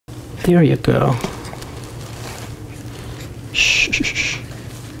There you go. Shh, shh, shh.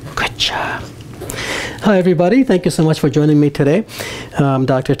 Good job. Hi everybody, thank you so much for joining me today. I'm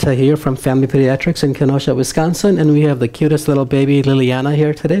Dr. Tahir from Family Pediatrics in Kenosha, Wisconsin, and we have the cutest little baby Liliana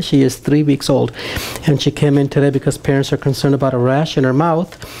here today. She is 3 weeks old, and she came in today because parents are concerned about a rash in her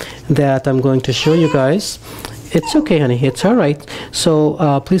mouth that I'm going to show you guys. It's okay, honey, it's all right.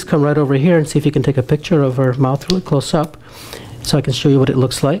 So please come right over here and see if you can take a picture of her mouth really close up so I can show you what it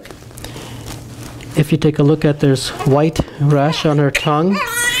looks like. If you take a look at, there's white rash on her tongue,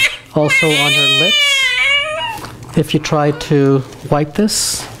 also on her lips. If you try to wipe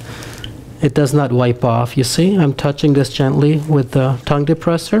this, it does not wipe off. You see, I'm touching this gently with the tongue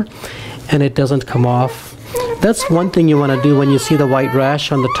depressor, and it doesn't come off. That's one thing you want to do when you see the white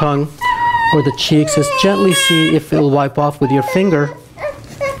rash on the tongue or the cheeks, is gently see if it'll wipe off with your finger.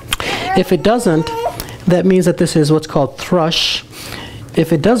 If it doesn't, that means that this is what's called thrush.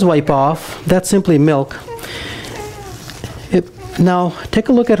 If it does wipe off, that's simply milk. Now, take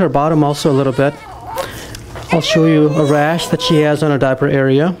a look at her bottom also a little bit. I'll show you a rash that she has on her diaper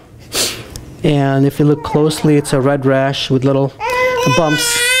area. And if you look closely, it's a red rash with little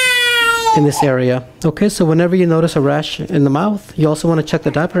bumps in this area. Okay, so whenever you notice a rash in the mouth, you also want to check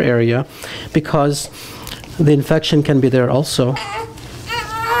the diaper area because the infection can be there also.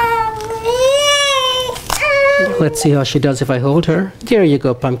 Let's see how she does if I hold her. There you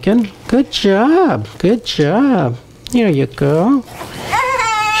go, Pumpkin. Good job. Good job. There you go.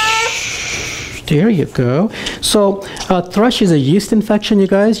 There you go. So thrush is a yeast infection, you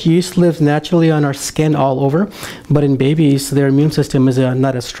guys. Yeast lives naturally on our skin all over, but in babies, their immune system is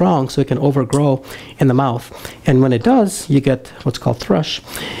not as strong, so it can overgrow in the mouth. And when it does, you get what's called thrush.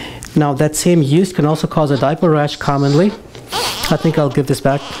 Now, that same yeast can also cause a diaper rash commonly. I think I'll give this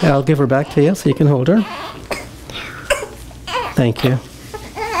back. I'll give her back to you so you can hold her. Thank you.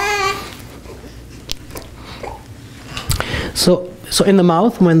 So in the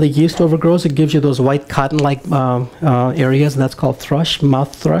mouth, when the yeast overgrows, it gives you those white cotton-like areas, and that's called thrush,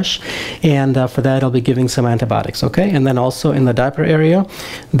 mouth thrush. And for that, I'll be giving some antibiotics, okay? And then also in the diaper area,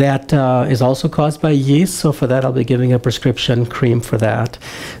 that is also caused by yeast. So for that, I'll be giving a prescription cream for that.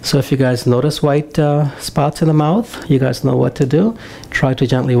 So if you guys notice white spots in the mouth, you guys know what to do. Try to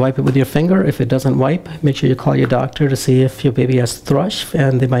gently wipe it with your finger. If it doesn't wipe, make sure you call your doctor to see if your baby has thrush,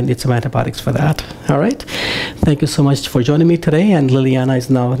 and they might need some antibiotics for that, all right? Thank you so much for joining me today. And Liliana is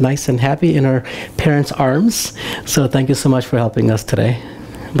now nice and happy in her parents' arms. So thank you so much for helping us today.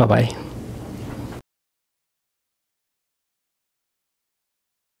 Bye-bye.